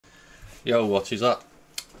Yo, what is up?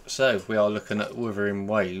 So, we are looking at Wuthering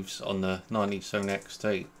Waves on the 97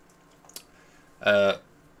 XT.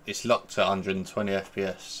 It's locked at 120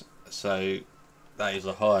 FPS, so that is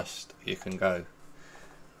the highest you can go.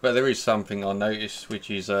 But there is something I noticed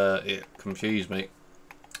which is it confused me.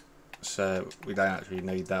 So, we don't actually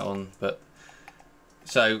need that on. But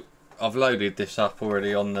so, I've loaded this up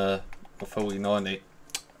already on the 4090,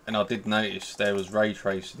 and I did notice there was ray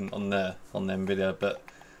tracing on there on the Nvidia, but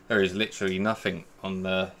there is literally nothing on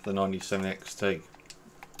the 97 XT.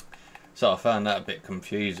 So I found that a bit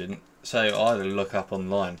confusing. So I had a look up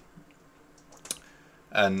online,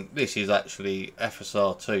 and this is actually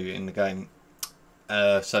FSR2 in the game.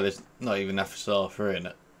 So there's not even FSR3 in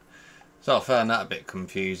it. So I found that a bit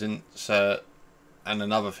confusing. So, and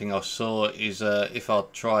another thing I saw is if I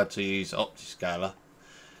tried to use Optiscaler,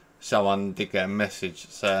 someone did get a message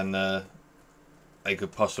saying they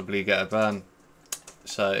could possibly get a ban.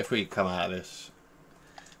 So if we come out of this,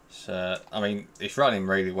 so I mean it's running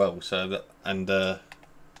really well. So that, and I'm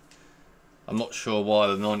not sure why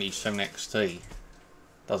the 97 XT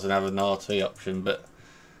doesn't have an RT option, but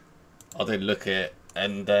I did look at it,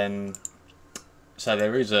 and then so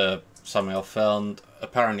there is something I found.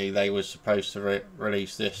 Apparently they were supposed to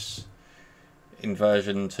release this in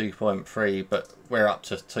version 2.3, but we're up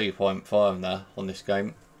to 2.5 now on this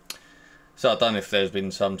game. So I don't know if there's been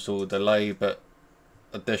some sort of delay, but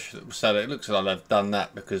so it looks like they've done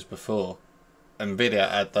that because before Nvidia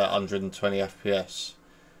had that 120 FPS,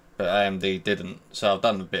 but AMD didn't. So I've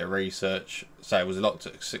done a bit of research. So it was locked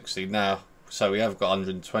at 60 now. So we have got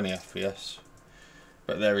 120 FPS,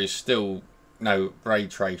 but there is still no ray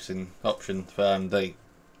tracing option for AMD.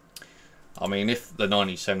 I mean, if the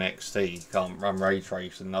 97 XT can't run ray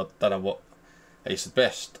tracing, I don't know what. It's the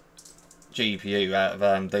best GPU out of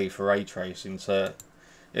AMD for ray tracing. So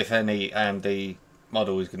if any AMD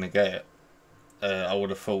model is going to get it, I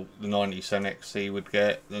would have thought the 97 XT would get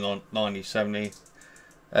it, the 9070.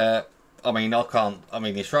 I mean, I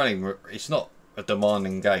mean, it's running. It's not a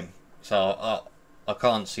demanding game, so I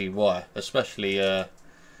can't see why. Especially, I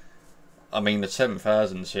mean, the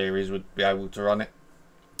 7000 series would be able to run it,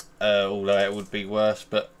 although it would be worse.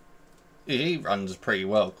 But he runs pretty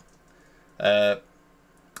well. And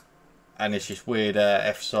it's just weird.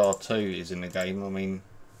 FSR2 is in the game. I mean,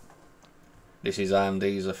 this is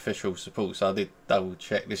AMD's official support, so I did double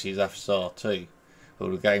check. This is FSR2,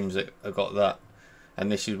 all the games that have got that,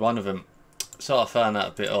 and this is one of them. So I found that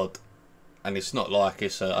a bit odd, and it's not like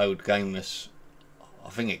it's an old game. This,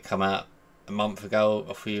 I think it came out a month ago,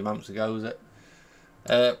 a few months ago, was it?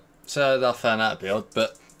 So I found that a bit odd,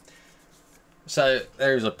 but so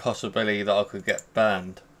there is a possibility that I could get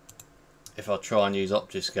banned if I try and use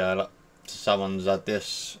Optiscaler. Someone's had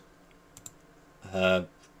this.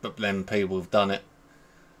 But then people have done it,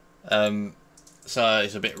 so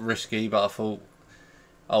it's a bit risky, but I thought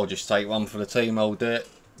I'll just take one for the team. I'll do it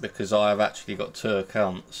because I have actually got 2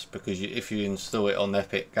 accounts, because if you install it on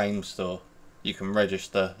Epic Game Store you can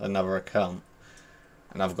register another account,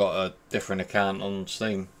 and I've got a different account on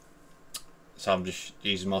Steam, so I'm just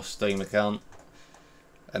using my Steam account,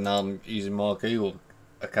 and I'm using my Google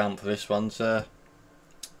account for this one. So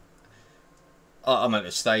I'm at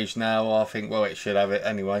the stage now, I think, well, it should have it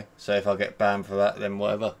anyway, so if I get banned for that, then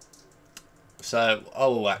whatever. So I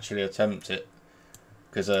will actually attempt it,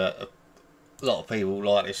 because a lot of people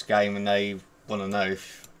like this game and they want to know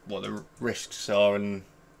what the risks are and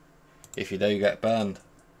if you do get banned.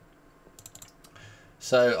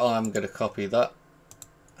 So I'm going to copy that.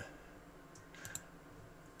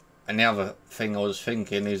 And the other thing I was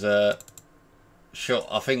thinking is, sure,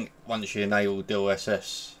 I think once you enable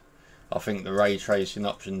DLSS, I think the ray tracing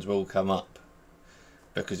options will come up,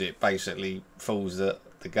 because it basically fools the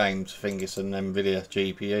game to think it's an Nvidia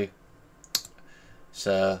GPU.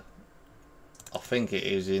 So I think it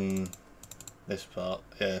is in this part,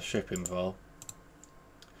 yeah, shipping file.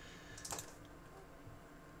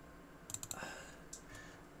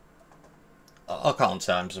 I can't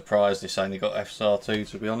say I'm surprised it's only got FSR2,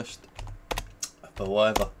 to be honest, but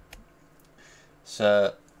whatever.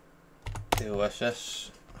 So DLSS.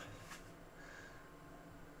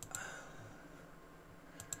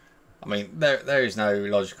 I mean, there is no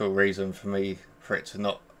logical reason for it to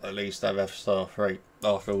not at least have FSR3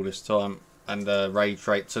 after all this time, and ray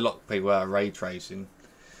trace, to lock people out of ray tracing.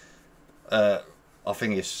 I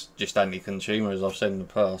think it's just anti-consumer, as I've said in the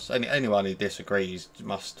past. Anyone who disagrees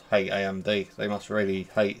must hate AMD. They must really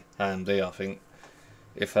hate AMD, I think,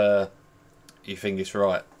 if you think it's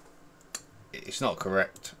right. It's not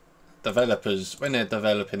correct. Developers, when they're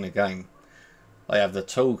developing a game, they have the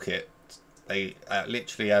toolkit. They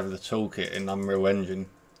literally have the toolkit in Unreal Engine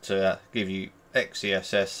to give you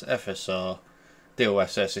XeSS, FSR,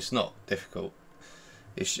 DLSS. It's not difficult.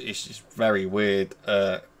 It's just very weird.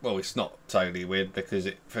 Well, it's not totally weird because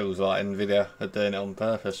it feels like Nvidia are doing it on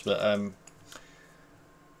purpose, but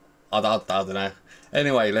I don't know.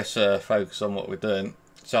 Anyway, let's focus on what we're doing.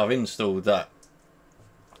 So I've installed that.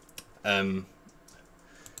 So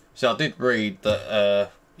I did read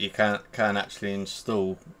that you can actually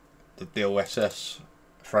install the DLSS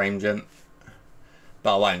frame gen,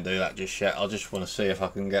 but I won't do that just yet. I just want to see if I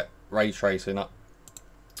can get ray tracing up.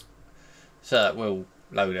 So we'll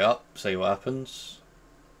load it up, see what happens,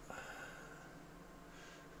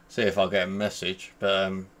 see if I get a message.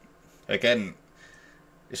 But again,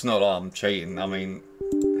 it's not like I'm cheating. I mean,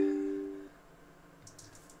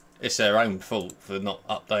 it's their own fault for not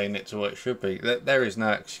updating it to what it should be. There is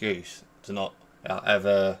no excuse to not have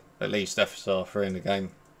at least FSR 3 in the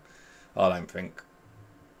game, I don't think.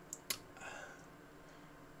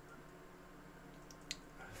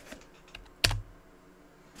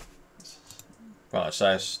 Right,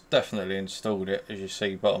 so it's definitely installed it, as you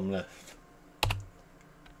see bottom left.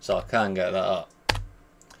 So I can get that up.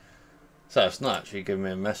 So it's not actually giving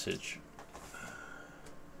me a message.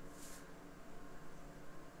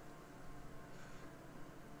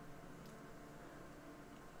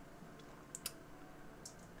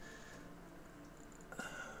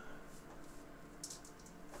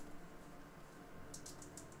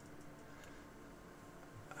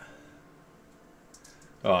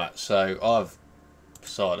 Right, so I've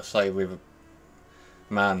decided to save with a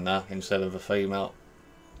man now instead of a female,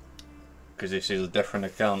 because this is a different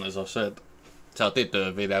account, as I said. So I did do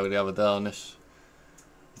a video the other day on this.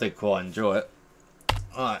 I did quite enjoy it.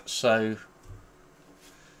 Alright, so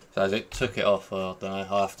as it took it off, I don't know,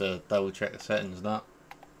 I have to double check the settings now.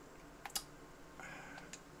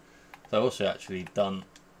 So what's it actually done?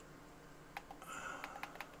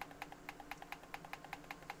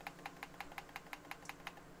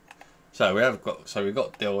 So we've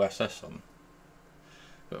got DLSS on,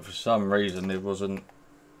 but for some reason it wasn't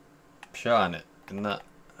showing it in that.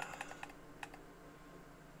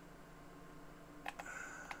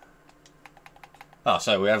 Ah,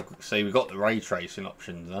 so we've got the ray tracing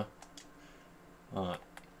options now. Alright.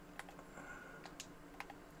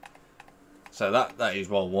 So that is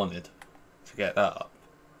what I wanted, to get that up.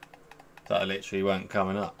 That literally weren't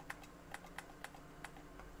coming up.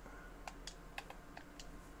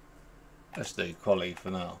 Let's do quality for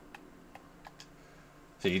now.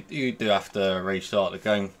 So you do have to restart the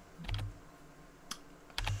game.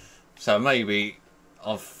 So maybe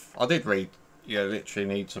I did read you literally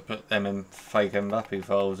need to put them in fake Mbappe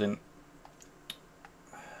files in.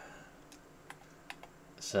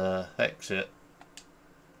 Let's exit.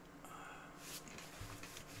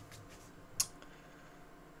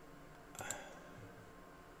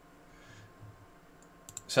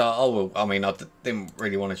 So I mean, I didn't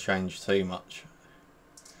really want to change too much,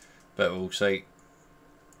 but we'll see.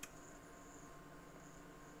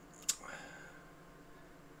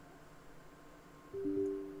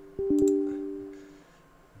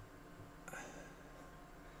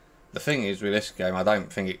 The thing is with this game, I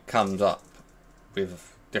don't think it comes up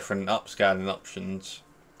with different upscaling options.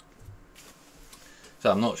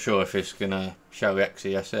 So I'm not sure if it's going to show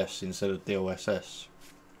XeSS instead of DLSS.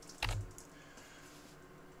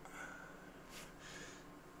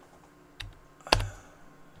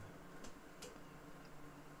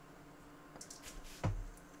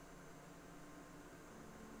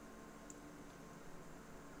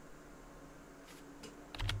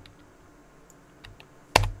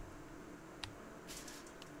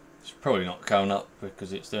 Probably not coming up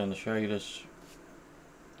because it's doing the shaders.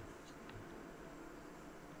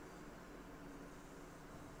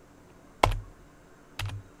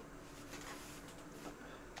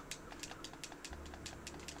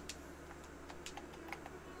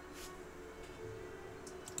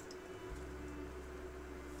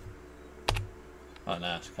 Oh,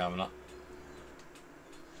 now it's coming up.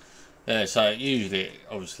 Yeah, so usually it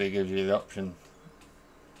obviously gives you the option.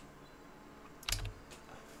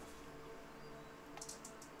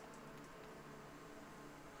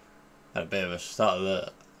 Had a bit of a stutter there.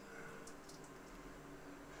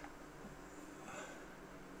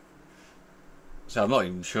 So I'm not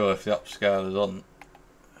even sure if the upscale is on.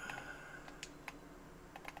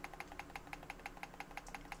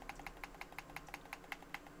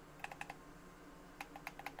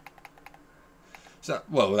 So,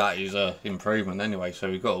 well, that is an improvement anyway,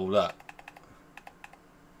 so we've got all that.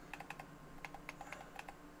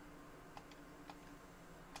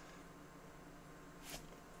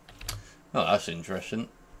 Oh, that's interesting.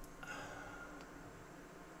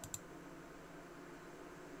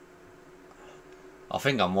 I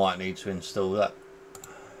think I might need to install that,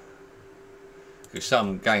 because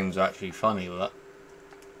some games are actually funny with that.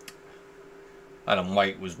 Alan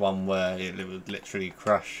Wake was one where it would literally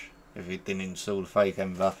crash if you didn't install the fake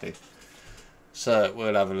Mbappe. So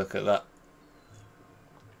we'll have a look at that.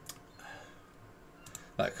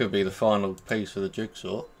 That could be the final piece of the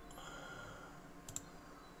jigsaw.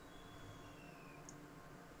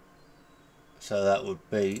 So that would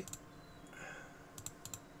be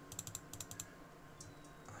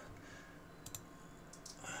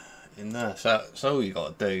in there. So all you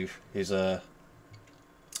got to do is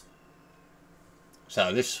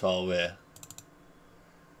so this file here,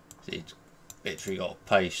 so you literally got to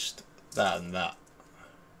paste that and that.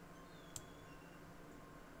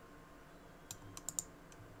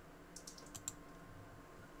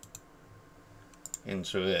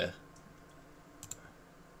 Into here.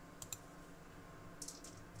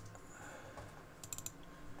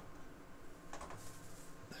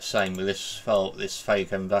 Same with this file, this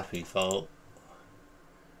fake Mbappe file.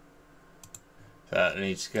 So that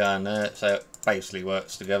needs to go in there, so it basically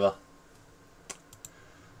works together.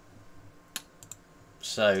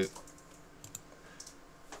 So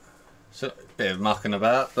a bit of mucking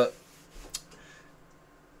about, but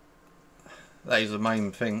that is the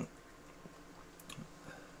main thing.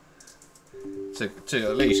 To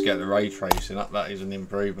at least get the ray tracing up, that is an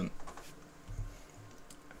improvement.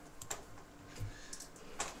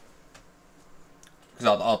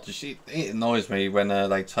 Because it annoys me when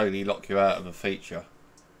they totally lock you out of a feature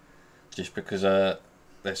just because they're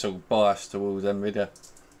sort of biased towards Nvidia.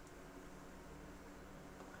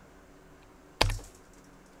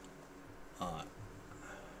 Alright.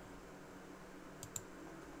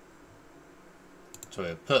 So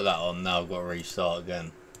we'll put that on now. I've got to restart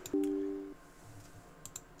again.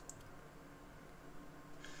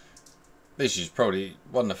 This is probably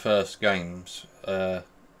one of the first games where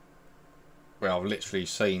I've literally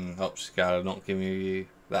seen upscaler not giving you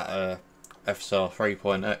that FSR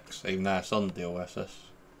 3.x, even though it's on DLSS. So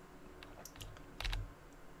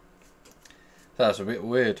that's a bit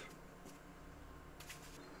weird.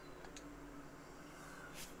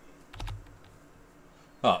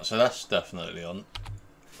 Right, so that's definitely on.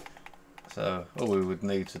 So all we would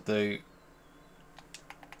need to do,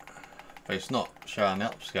 but it's not showing the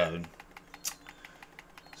upscaling.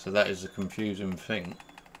 So that is a confusing thing.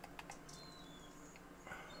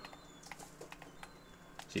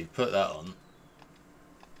 So you put that on.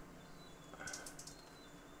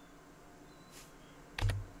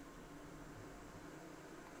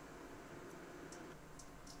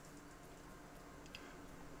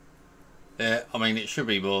 Yeah, I mean it should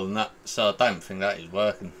be more than that, so I don't think that is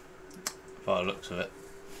working by the looks of it.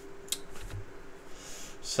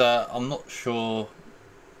 So I'm not sure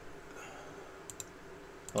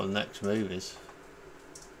what the next move is.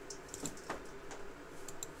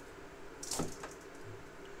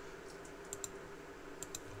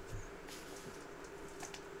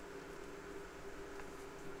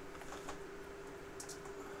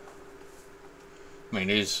 I mean,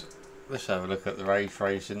 let's have a look at the ray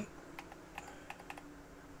tracing,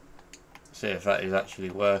 see if that is actually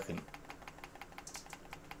working.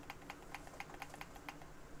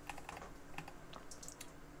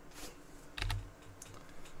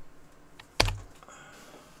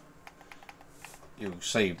 You'll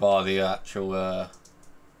see by the actual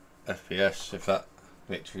FPS if that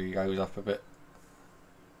literally goes up a bit.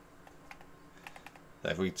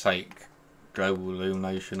 If we take global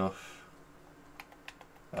illumination off,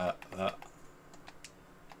 that.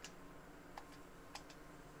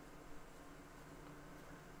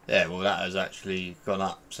 Yeah, well that has actually gone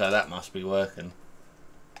up, so that must be working.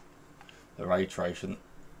 The ray tracing.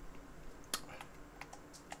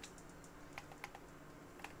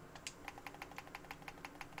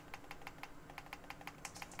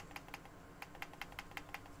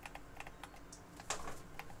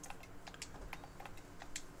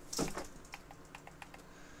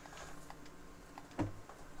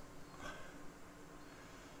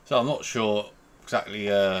 So I'm not sure exactly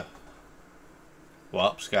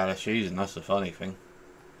what upscale it's using, that's the funny thing.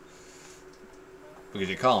 Because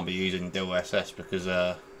it can't be using DLSS because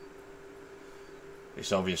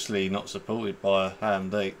it's obviously not supported by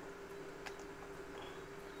AMD.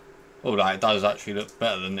 Although it does actually look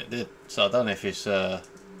better than it did. So I don't know if it's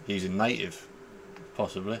using native,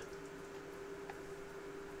 possibly.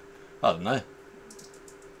 I don't know.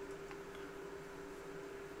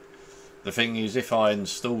 The thing is, if I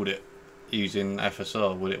installed it using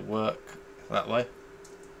FSR, would it work that way?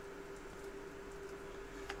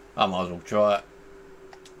 I might as well try it.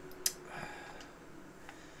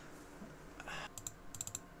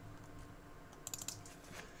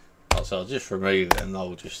 So I'll just remove it and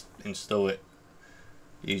I'll just install it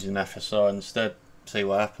using FSR instead, see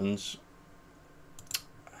what happens.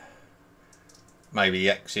 Maybe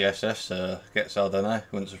XeSS gets, I don't know,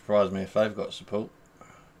 wouldn't surprise me if they've got support.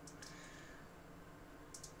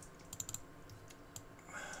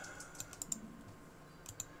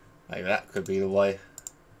 Maybe that could be the way.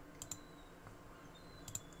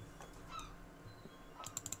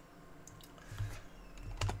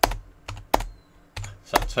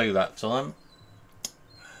 So 2 that time.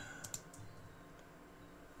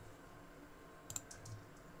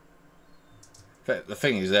 But the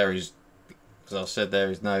thing is, there is, as I said,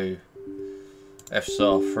 there is no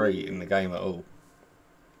FSR 3 in the game at all.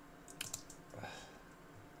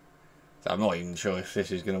 So I'm not even sure if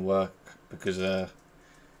this is going to work, because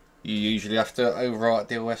you usually have to overwrite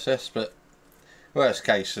DLSS, but worst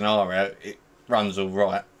case scenario, it runs all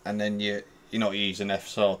right, and then you're not using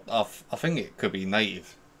FSR. I think it could be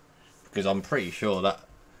native, because I'm pretty sure that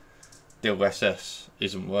DLSS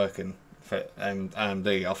isn't working for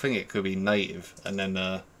AMD. I think it could be native, and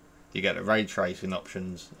then you get the ray tracing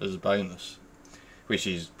options as a bonus, which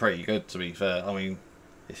is pretty good, to be fair. I mean,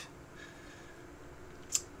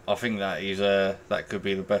 I think that is that could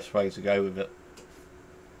be the best way to go with it.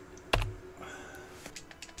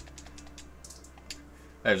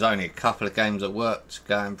 There was only a couple of games that worked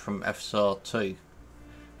going from FSR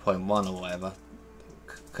 2.1 or whatever.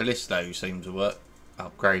 Callisto seemed to work,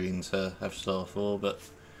 upgrading to FSR 4, but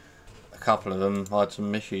a couple of them I had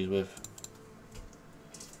some issues with.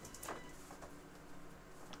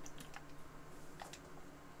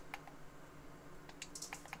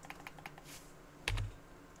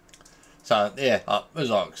 So yeah,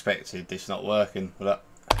 as I expected, it's not working. But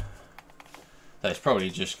so it's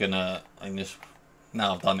probably just gonna, in this,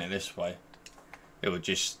 now I've done it this way, it would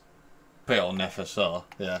just put it on FSR,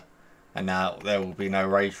 yeah, and now there will be no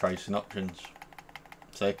ray tracing options.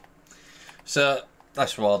 See, so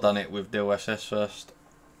that's why I've done it with DLSS first.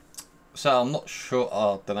 So I'm not sure,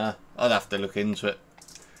 I don't know, I'd have to look into it.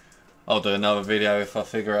 I'll do another video if I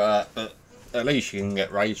figure it out, but at least you can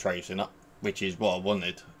get ray tracing up, which is what I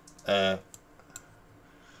wanted. As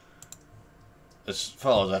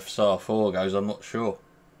far as FSR 4 goes, I'm not sure.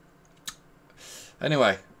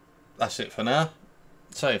 Anyway, that's it for now.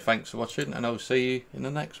 So thanks for watching, and I'll see you in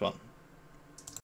the next one.